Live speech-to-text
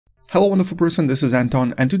Hello wonderful person, this is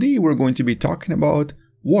Anton, and today we're going to be talking about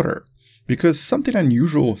water. Because something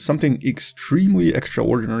unusual, something extremely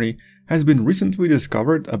extraordinary has been recently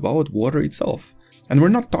discovered about water itself. And we're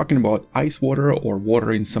not talking about ice water or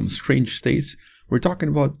water in some strange states, we're talking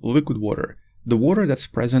about liquid water, the water that's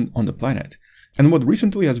present on the planet. And what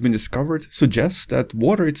recently has been discovered suggests that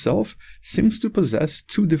water itself seems to possess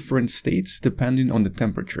two different states depending on the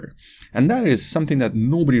temperature. And that is something that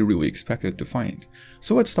nobody really expected to find.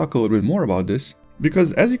 So let's talk a little bit more about this,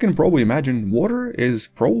 because as you can probably imagine, water is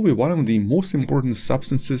probably one of the most important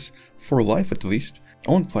substances, for life at least,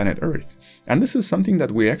 on planet Earth. And this is something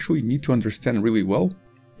that we actually need to understand really well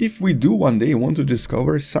if we do one day want to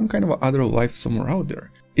discover some kind of other life somewhere out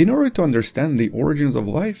there, in order to understand the origins of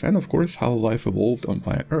life and of course how life evolved on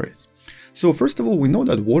planet Earth. So first of all, we know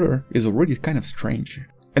that water is already kind of strange.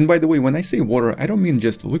 And by the way, when I say water, I don't mean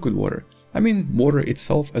just liquid water. I mean water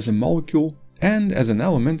itself as a molecule and as an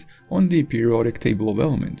element on the periodic table of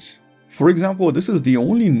elements. For example, this is the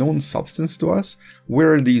only known substance to us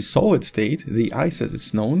where the solid state, the ice as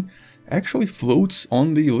it's known, actually floats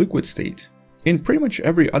on the liquid state. In pretty much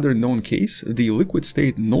every other known case, the liquid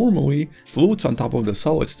state normally floats on top of the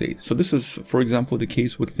solid state. So this is, for example, the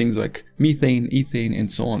case with things like methane, ethane,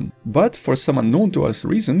 and so on. But for some unknown to us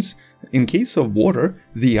reasons, in case of water,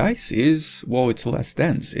 the ice is, well, it's less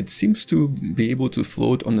dense. It seems to be able to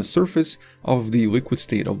float on the surface of the liquid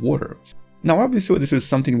state of water. Now obviously this is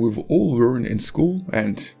something we've all learned in school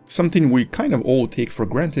and something we kind of all take for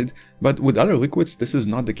granted, but with other liquids this is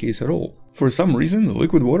not the case at all. For some reason,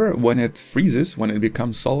 liquid water, when it freezes, when it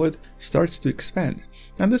becomes solid, starts to expand,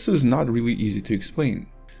 and this is not really easy to explain.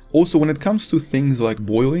 Also, when it comes to things like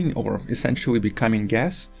boiling or essentially becoming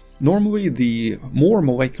gas, normally the more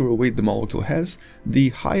molecular weight the molecule has, the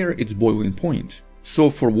higher its boiling point.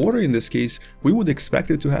 So for water in this case, we would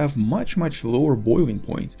expect it to have much lower boiling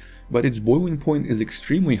point, but its boiling point is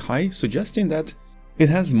extremely high, suggesting that it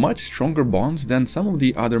has much stronger bonds than some of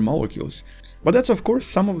the other molecules. But that's of course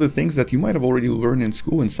some of the things that you might have already learned in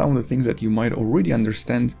school and some of the things that you might already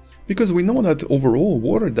understand, because we know that overall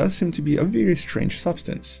water does seem to be a very strange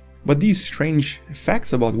substance. But these strange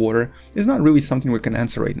facts about water is not really something we can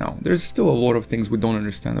answer right now. There's still a lot of things we don't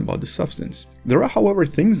understand about the substance. There are, however,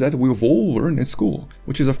 things that we've all learned in school,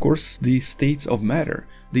 which is of course the states of matter,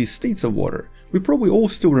 the states of water. We probably all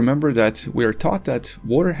still remember that we are taught that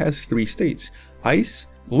water has three states: ice,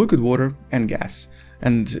 liquid water, and gas.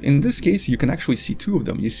 And in this case, you can actually see two of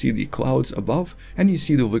them. You see the clouds above, and you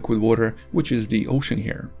see the liquid water, which is the ocean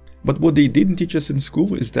here. But what they didn't teach us in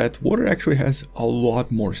school is that water actually has a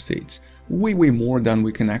lot more states, way more than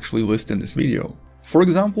we can actually list in this video. For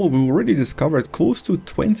example, we already discovered close to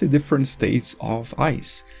 20 different states of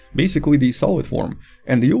ice, basically the solid form,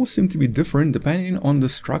 and they all seem to be different depending on the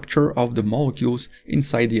structure of the molecules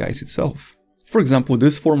inside the ice itself. For example,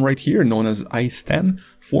 this form right here, known as ice 10,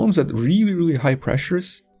 forms at really high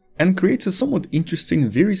pressures and creates a somewhat interesting,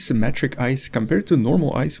 very symmetric ice compared to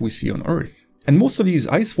normal ice we see on Earth. And most of these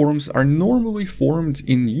ice forms are normally formed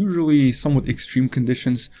in usually somewhat extreme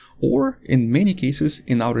conditions, or in many cases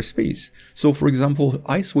in outer space. So for example,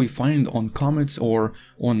 ice we find on comets or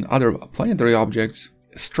on other planetary objects,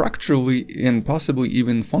 structurally and possibly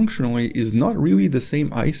even functionally is not really the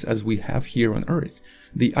same ice as we have here on Earth.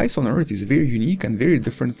 The ice on Earth is very unique and very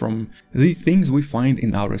different from the things we find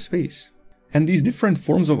in outer space. And these different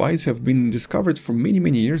forms of ice have been discovered for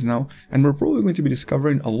many years now, and we're probably going to be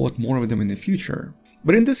discovering a lot more of them in the future.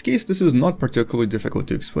 But in this case, this is not particularly difficult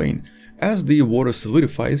to explain. As the water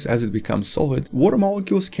solidifies, as it becomes solid, water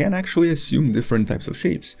molecules can actually assume different types of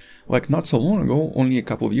shapes. Like not so long ago, only a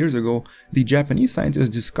couple of years ago, the Japanese scientists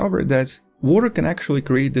discovered that water can actually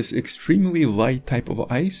create this extremely light type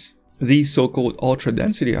of ice, the so-called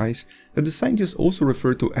ultra-density ice, that the scientists also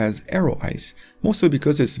refer to as aero ice, mostly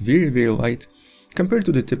because it's very light compared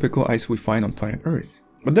to the typical ice we find on planet Earth.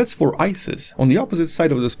 But that's for ices. On the opposite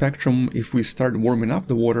side of the spectrum, if we start warming up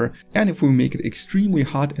the water, and if we make it extremely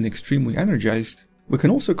hot and extremely energized, we can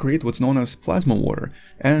also create what's known as plasma water,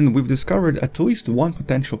 and we've discovered at least one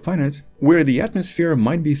potential planet where the atmosphere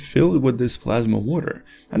might be filled with this plasma water.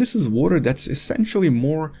 And this is water that's essentially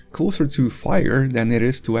more closer to fire than it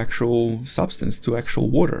is to actual substance, to actual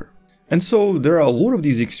water. And so there are a lot of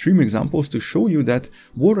these extreme examples to show you that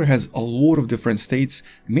water has a lot of different states,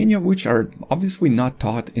 many of which are obviously not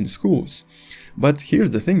taught in schools. But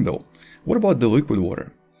here's the thing though, what about the liquid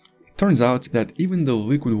water? It turns out that even the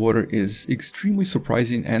liquid water is extremely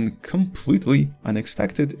surprising and completely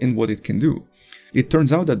unexpected in what it can do. It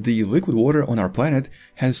turns out that the liquid water on our planet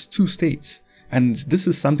has two states, and this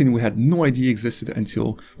is something we had no idea existed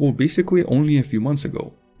until, well, basically only a few months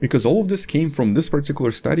ago. because all of this came from this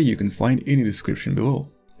particular study you can find in the description below.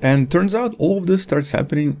 And turns out all of this starts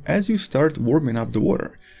happening as you start warming up the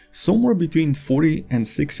water. Somewhere between 40 and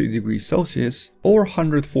 60 degrees Celsius or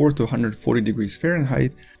 104 to 140 degrees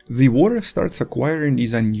Fahrenheit, the water starts acquiring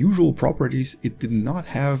these unusual properties it did not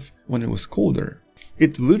have when it was colder.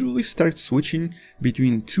 It literally starts switching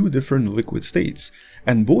between two different liquid states,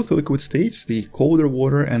 and both liquid states, the colder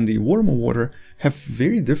water and the warmer water, have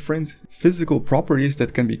very different physical properties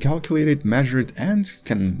that can be calculated, measured, and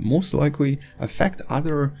can most likely affect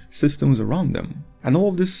other systems around them. And all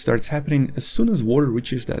of this starts happening as soon as water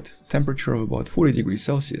reaches that temperature of about 40 degrees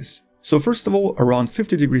Celsius. So first of all, around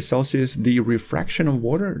 50 degrees Celsius, the refraction of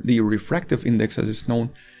water, the refractive index as it's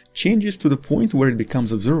known, changes to the point where it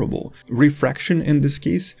becomes observable. Refraction in this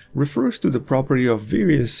case refers to the property of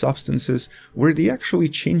various substances where they actually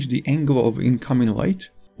change the angle of incoming light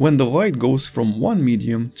when the light goes from one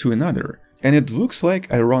medium to another. And it looks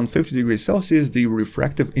like at around 50 degrees Celsius the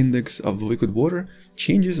refractive index of liquid water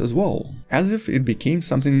changes as well, as if it became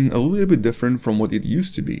something a little bit different from what it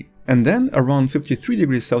used to be. And then around 53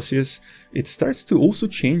 degrees Celsius, it starts to also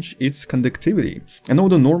change its conductivity. And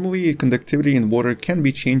although normally conductivity in water can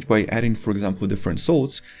be changed by adding, for example, different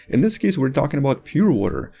salts, in this case we're talking about pure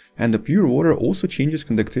water, and the pure water also changes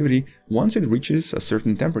conductivity once it reaches a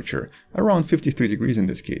certain temperature, around 53 degrees in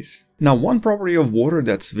this case. Now, one property of water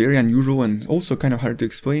that's very unusual and also kind of hard to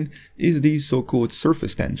explain is the so-called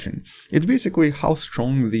surface tension. It's basically how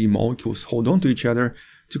strong the molecules hold on to each other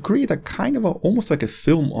to create a kind of almost like a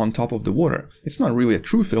film on top of the water. It's not really a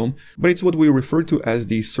true film, but it's what we refer to as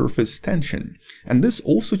the surface tension. And this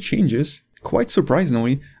also changes, quite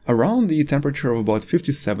surprisingly, around the temperature of about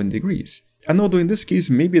 57 degrees. And although in this case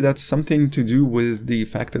maybe that's something to do with the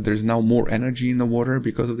fact that there's now more energy in the water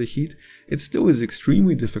because of the heat, it still is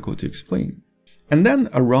extremely difficult to explain. And then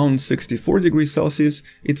around 64 degrees Celsius,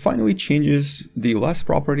 it finally changes the last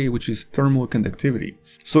property, which is thermal conductivity.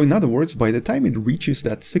 So in other words, by the time it reaches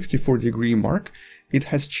that 64 degree mark, it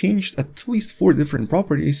has changed at least 4 different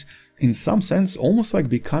properties, in some sense almost like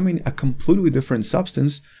becoming a completely different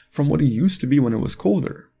substance from what it used to be when it was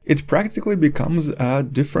colder. It practically becomes a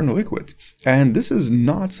different liquid. And this is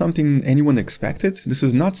not something anyone expected. This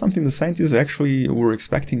is not something the scientists actually were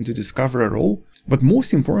expecting to discover at all. But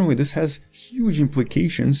most importantly, this has huge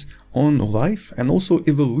implications on life and also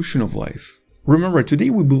evolution of life. Remember, today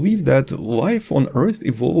we believe that life on Earth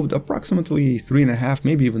evolved approximately 3.5,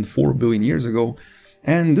 maybe even 4 billion years ago.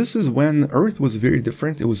 And this is when Earth was very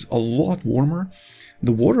different. It was a lot warmer.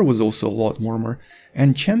 The water was also a lot warmer,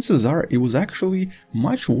 and chances are it was actually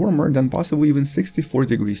much warmer than possibly even 64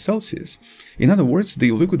 degrees Celsius. In other words,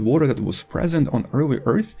 the liquid water that was present on early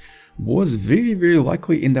Earth was very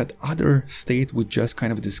likely in that other state we just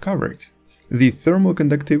kind of discovered. The thermal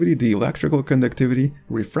conductivity, the electrical conductivity,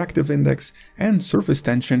 refractive index, and surface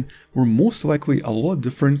tension were most likely a lot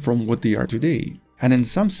different from what they are today. And in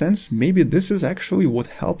some sense, maybe this is actually what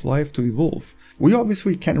helped life to evolve. We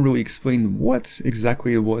obviously can't really explain what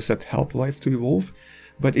exactly it was that helped life to evolve,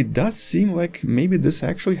 but it does seem like maybe this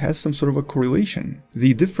actually has some sort of a correlation.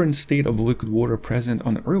 The different state of liquid water present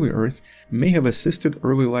on early Earth may have assisted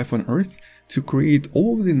early life on Earth to create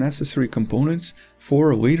all of the necessary components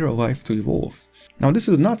for later life to evolve. Now, this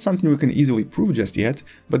is not something we can easily prove just yet,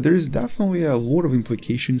 but there is definitely a lot of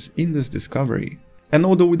implications in this discovery. And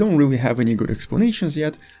although we don't really have any good explanations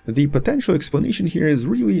yet, the potential explanation here is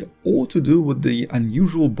really all to do with the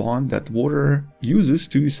unusual bond that water uses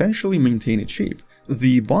to essentially maintain its shape.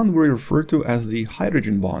 The bond we refer to as the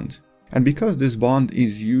hydrogen bond. And because this bond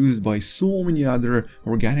is used by so many other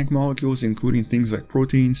organic molecules, including things like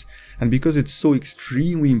proteins, and because it's so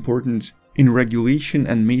extremely important in regulation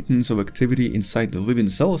and maintenance of activity inside the living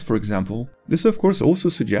cells, for example, this of course also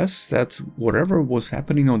suggests that whatever was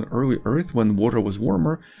happening on early Earth when water was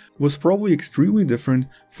warmer was probably extremely different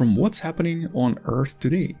from what's happening on Earth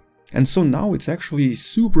today. And so now it's actually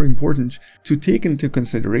super important to take into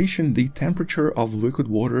consideration the temperature of liquid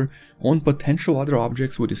water on potential other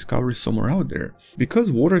objects we discover somewhere out there.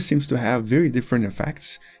 Because water seems to have very different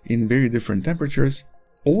effects in very different temperatures,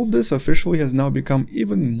 all of this officially has now become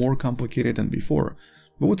even more complicated than before.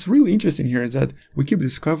 But what's really interesting here is that we keep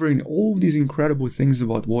discovering all of these incredible things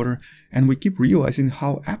about water, and we keep realizing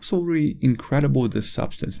how absolutely incredible this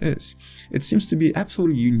substance is. It seems to be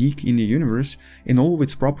absolutely unique in the universe, in all of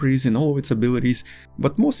its properties, in all of its abilities,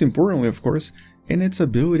 but most importantly, of course, in its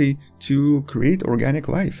ability to create organic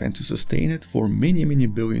life and to sustain it for many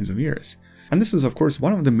billions of years. And this is of course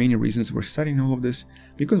one of the main reasons we're studying all of this,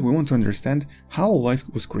 because we want to understand how life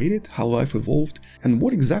was created, how life evolved, and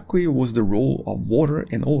what exactly was the role of water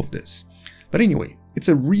in all of this. But anyway, It's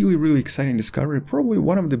a really exciting discovery, probably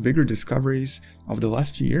one of the bigger discoveries of the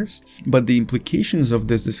last few years, but the implications of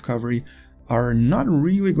this discovery are not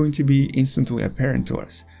really going to be instantly apparent to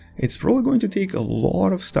us. It's probably going to take a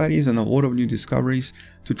lot of studies and a lot of new discoveries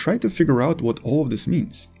to try to figure out what all of this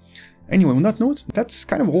means. Anyway, on that note, that's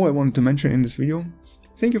kind of all I wanted to mention in this video.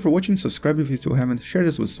 Thank you for watching, subscribe if you still haven't, share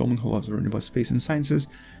this with someone who loves learning about space and sciences,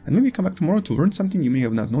 and maybe come back tomorrow to learn something you may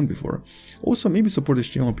have not known before. Also, maybe support this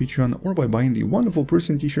channel on Patreon or by buying the Wonderful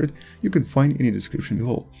Person t-shirt you can find in the description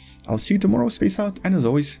below. I'll see you tomorrow, space out, and as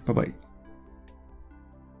always, bye bye.